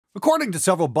According to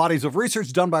several bodies of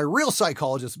research done by real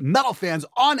psychologists, metal fans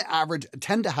on average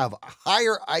tend to have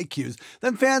higher IQs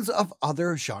than fans of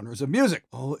other genres of music.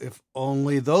 Oh, if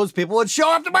only those people would show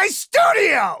up to my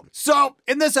studio! So,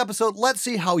 in this episode, let's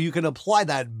see how you can apply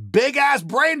that big-ass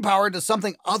brain power to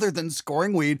something other than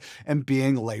scoring weed and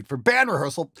being late for band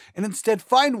rehearsal, and instead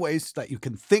find ways that you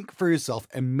can think for yourself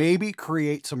and maybe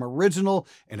create some original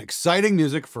and exciting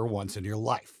music for once in your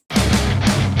life.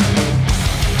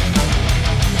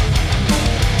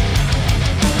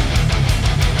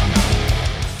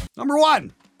 Number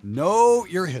 1, know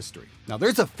your history. Now,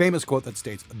 there's a famous quote that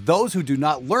states, "Those who do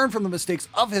not learn from the mistakes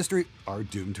of history are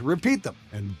doomed to repeat them."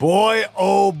 And boy,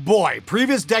 oh boy,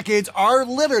 previous decades are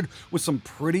littered with some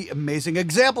pretty amazing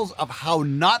examples of how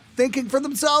not thinking for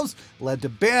themselves led to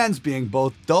bands being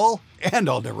both dull and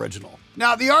unoriginal.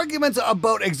 Now, the arguments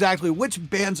about exactly which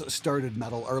bands started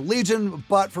metal are legion,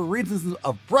 but for reasons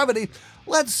of brevity,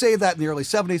 let's say that in the early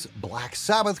 70s, Black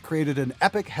Sabbath created an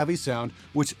epic heavy sound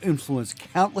which influenced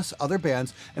countless other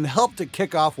bands and helped to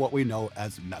kick off what we know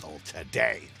as metal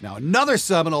today. Now, another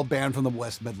seminal band from the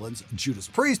West Midlands, Judas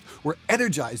Priest, were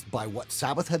energized by what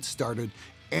Sabbath had started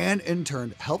and in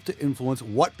turn helped to influence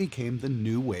what became the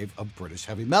new wave of British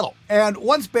heavy metal. And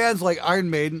once bands like Iron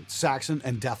Maiden, Saxon,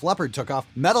 and Def Leppard took off,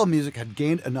 metal music had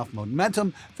gained enough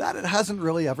momentum that it hasn't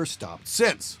really ever stopped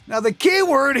since. Now, the key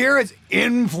word here is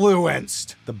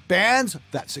influenced. The bands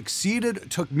that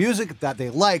succeeded took music that they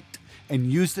liked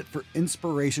and used it for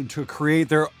inspiration to create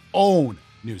their own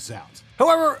new sounds.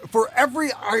 However, for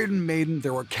every Iron Maiden,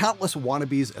 there were countless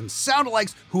wannabes and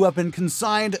soundalikes who have been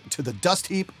consigned to the dust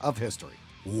heap of history.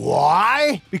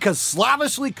 Why? Because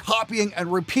slavishly copying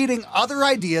and repeating other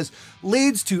ideas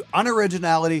leads to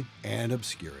unoriginality and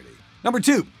obscurity. Number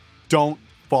 2, don't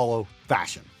follow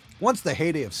fashion. Once the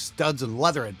heyday of studs and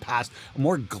leather had passed, a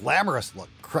more glamorous look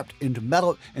crept into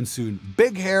metal, and soon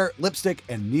big hair, lipstick,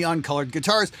 and neon-colored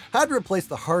guitars had replaced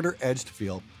the harder-edged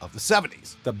feel of the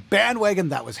 70s. The bandwagon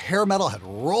that was hair metal had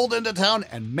rolled into town,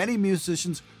 and many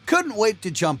musicians couldn't wait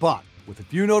to jump on. With a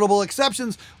few notable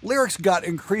exceptions, lyrics got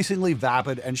increasingly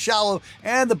vapid and shallow,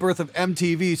 and the birth of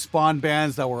MTV spawned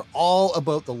bands that were all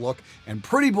about the look, and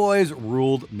pretty boys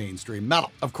ruled mainstream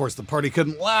metal. Of course, the party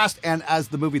couldn't last, and as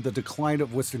the movie The Decline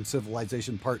of Western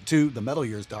Civilization Part 2, The Metal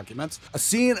Years documents, a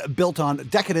scene built on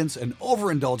decadence and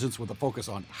overindulgence with a focus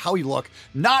on how you look,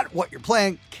 not what you're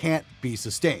playing, can't be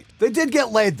sustained. They did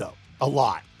get laid though, a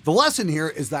lot. The lesson here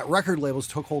is that record labels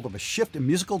took hold of a shift in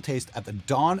musical taste at the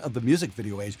dawn of the music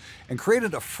video age and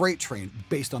created a freight train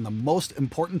based on the most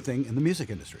important thing in the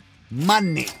music industry: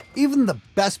 money. Even the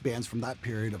best bands from that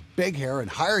period of big hair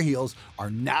and higher heels are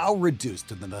now reduced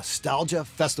to the nostalgia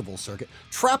festival circuit,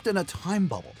 trapped in a time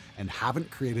bubble, and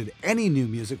haven't created any new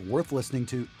music worth listening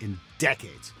to in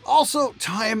decades. Also,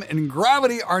 time and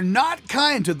gravity are not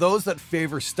kind to those that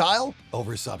favor style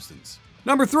over substance.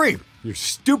 Number 3, your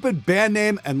stupid band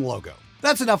name and logo.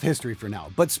 That's enough history for now,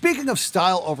 but speaking of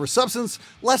style over substance,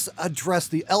 let's address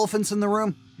the elephants in the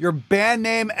room: your band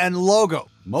name and logo.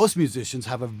 Most musicians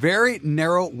have a very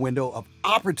narrow window of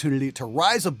opportunity to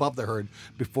rise above the herd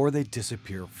before they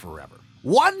disappear forever.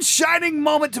 One shining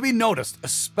moment to be noticed,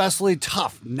 especially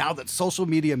tough now that social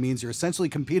media means you're essentially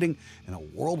competing in a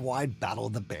worldwide battle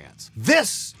of the bands.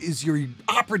 This is your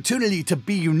opportunity to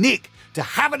be unique, to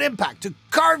have an impact, to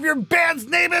carve your band's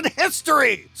name in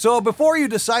history. So before you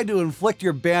decide to inflict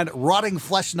your band rotting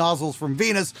flesh nozzles from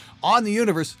Venus on the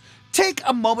universe, take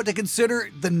a moment to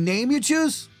consider the name you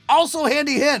choose. Also,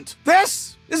 handy hint,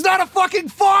 this is not a fucking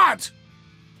font!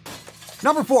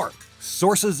 Number 4,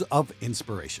 sources of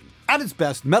inspiration. At its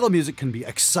best, metal music can be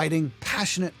exciting,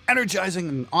 passionate, energizing,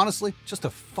 and honestly, just a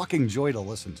fucking joy to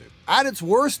listen to. At its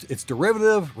worst, it's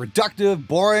derivative, reductive,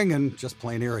 boring, and just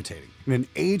plain irritating. In an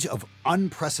age of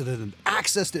unprecedented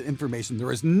access to information,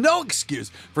 there is no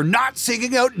excuse for not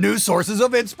seeking out new sources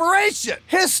of inspiration.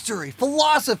 History,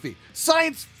 philosophy,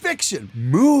 science fiction,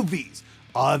 movies,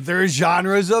 other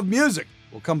genres of music.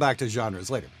 We'll come back to genres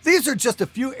later. These are just a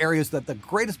few areas that the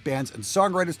greatest bands and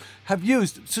songwriters have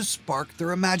used to spark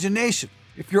their imagination.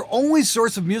 If your only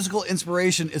source of musical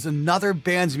inspiration is another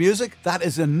band's music, that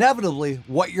is inevitably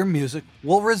what your music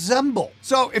will resemble.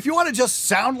 So if you want to just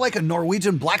sound like a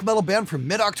Norwegian black metal band from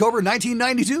mid-October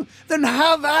 1992, then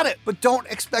have at it, but don't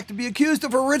expect to be accused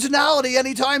of originality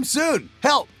anytime soon.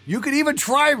 Hell, you could even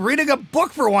try reading a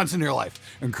book for once in your life.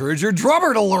 Encourage your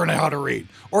drummer to learn how to read,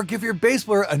 or give your bass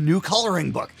player a new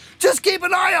coloring book. Just keep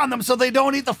an eye on them so they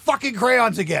don't eat the fucking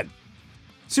crayons again.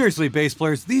 Seriously, bass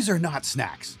players, these are not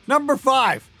snacks. Number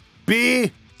 5,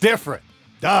 be different.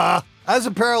 Duh. As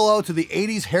a parallel to the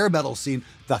 80s hair metal scene,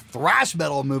 the thrash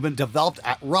metal movement developed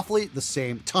at roughly the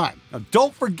same time. Now,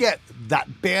 don't forget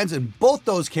that bands in both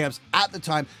those camps at the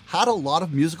time had a lot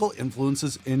of musical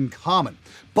influences in common,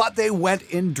 but they went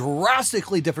in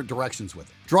drastically different directions with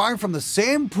it. Drawing from the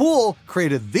same pool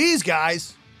created these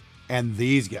guys and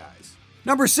these guys.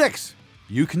 Number 6,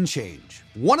 You Can Change.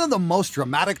 One of the most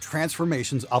dramatic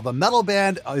transformations of a metal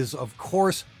band is, of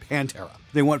course, Pantera.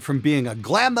 They went from being a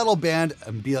glam metal band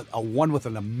and be a one with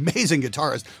an amazing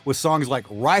guitarist with songs like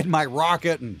Ride My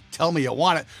Rocket and Tell Me You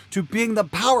Want It, to being the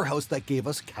powerhouse that gave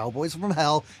us Cowboys from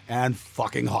Hell and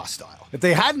fucking Hostile. If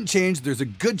they hadn't changed, there's a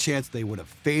good chance they would have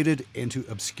faded into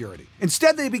obscurity.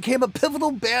 Instead, they became a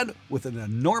pivotal band with an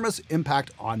enormous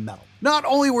impact on metal. Not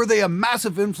only were they a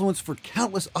massive influence for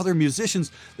countless other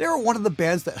musicians, they were one of the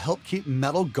bands that helped keep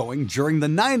metal going during the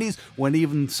 90s, when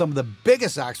even some of the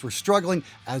biggest acts were struggling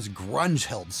as grunge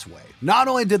held sway. Not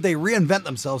only did they reinvent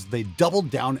themselves, they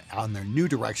doubled down on their new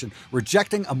direction,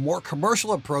 rejecting a more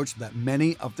commercial approach that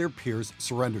many of their peers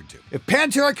surrendered to. If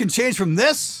Pantera can change from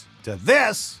this to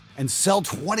this and sell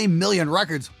 20 million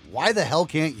records, why the hell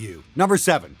can't you? Number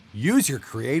 7, use your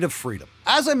creative freedom.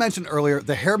 As I mentioned earlier,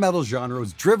 the hair metal genre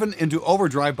was driven into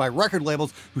overdrive by record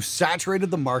labels who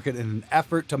saturated the market in an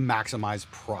effort to maximize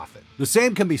profit. The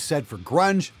same can be said for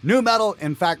grunge, nu metal.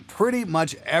 In fact, pretty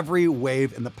much every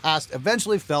wave in the past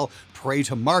eventually fell prey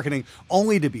to marketing,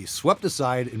 only to be swept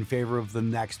aside in favor of the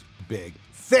next big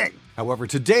thing. However,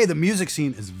 today the music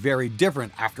scene is very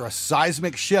different after a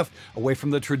seismic shift away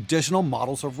from the traditional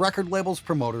models of record labels,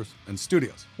 promoters, and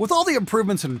studios. With all the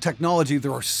improvements in technology,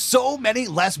 there are so many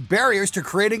less barriers to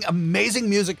creating amazing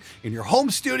music in your home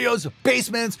studios,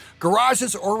 basements,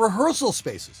 garages, or rehearsal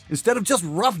spaces. Instead of just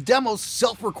rough demos,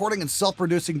 self-recording and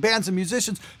self-producing bands and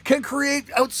musicians can create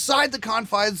outside the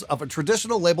confines of a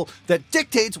traditional label that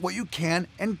dictates what you can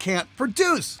and can't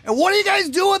produce. And what do you guys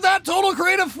do with that total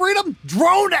creative freedom?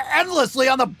 Drone endlessly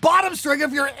on the bottom string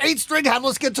of your 8-string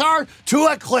headless guitar to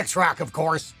a click track, of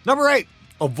course. Number 8,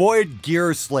 avoid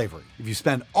gear slavery. If you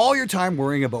spend all your time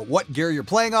worrying about what gear you're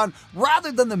playing on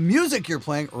rather than the music you're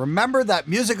playing, remember that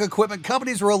music equipment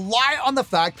companies rely on the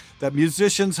fact that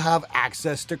musicians have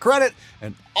access to credit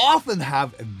and often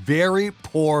have very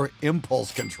poor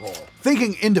impulse control.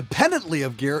 Thinking independently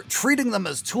of gear, treating them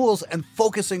as tools, and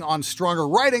focusing on stronger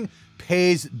writing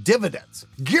pays dividends.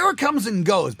 Gear comes and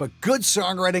goes, but good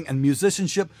songwriting and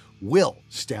musicianship will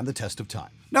stand the test of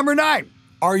time. Number 9,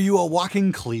 are you a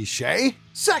walking cliché?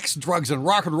 Sex, drugs, and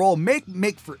rock and roll make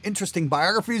for interesting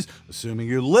biographies, assuming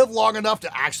you live long enough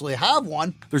to actually have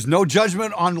one. There's no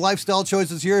judgment on lifestyle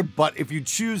choices here, but if you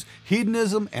choose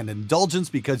hedonism and indulgence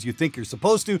because you think you're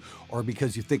supposed to, or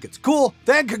because you think it's cool,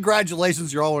 then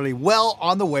congratulations, you're already well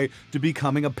on the way to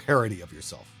becoming a parody of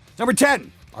yourself. Number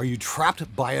 10, are you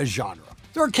trapped by a genre?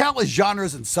 There are countless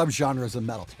genres and subgenres of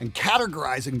metal, and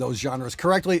categorizing those genres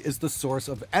correctly is the source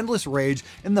of endless rage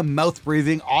in the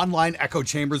mouth-breathing online echo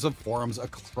chambers of forums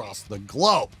across the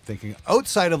globe. Thinking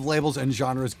outside of labels and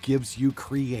genres gives you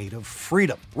creative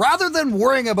freedom. Rather than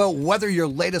worrying about whether your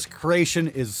latest creation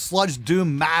is sludge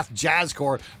doom math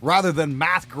jazzcore rather than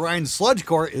math grind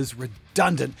sludgecore is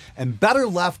redundant and better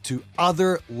left to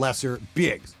other lesser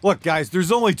beings. Look guys,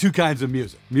 there's only 2 kinds of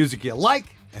music. Music you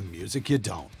like and music you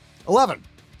don't. 11,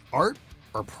 art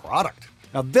or product?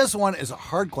 Now this one is a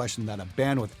hard question that a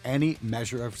band with any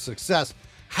measure of success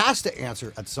has to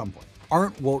answer at some point.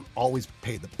 Art won't always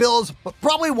pay the bills, but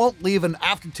probably won't leave an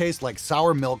aftertaste like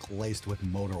sour milk laced with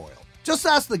motor oil. Just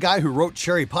ask the guy who wrote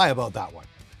Cherry Pie about that one.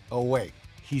 Oh wait,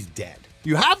 he's dead.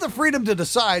 You have the freedom to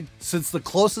decide, since the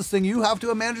closest thing you have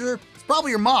to a manager is probably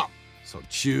your mom, so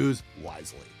choose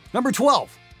wisely. Number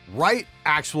 12, write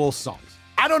actual songs.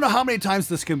 I don't know how many times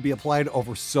this can be applied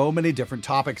over so many different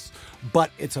topics,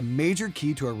 but it's a major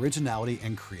key to originality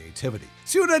and creativity.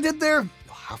 See what I did there?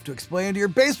 You'll have to explain to your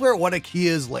bass player what a key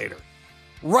is later.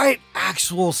 Write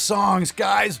actual songs,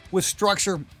 guys, with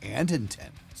structure and intent.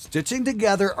 Stitching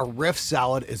together a riff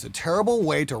salad is a terrible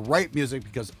way to write music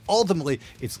because ultimately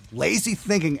it's lazy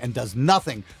thinking and does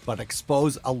nothing but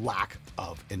expose a lack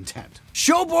of intent.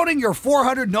 Showboating your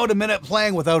 400 note a minute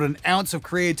playing without an ounce of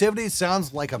creativity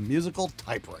sounds like a musical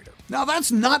typewriter. Now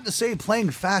that's not to say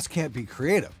playing fast can't be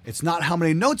creative. It's not how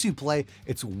many notes you play,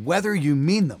 it's whether you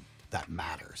mean them that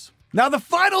matters. Now the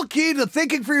final key to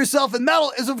thinking for yourself in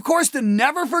metal is of course to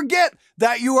never forget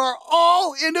that you are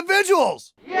all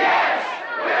individuals. Yes,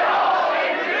 we're all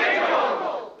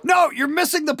individuals. No, you're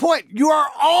missing the point. You are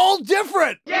all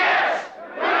different. Yes,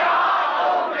 we are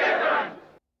all different.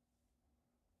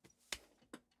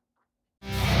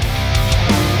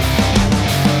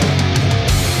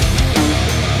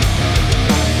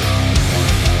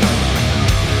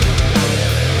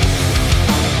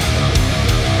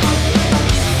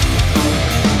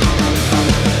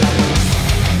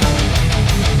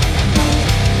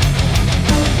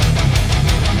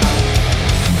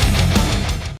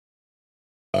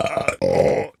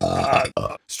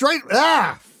 straight,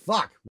 fuck.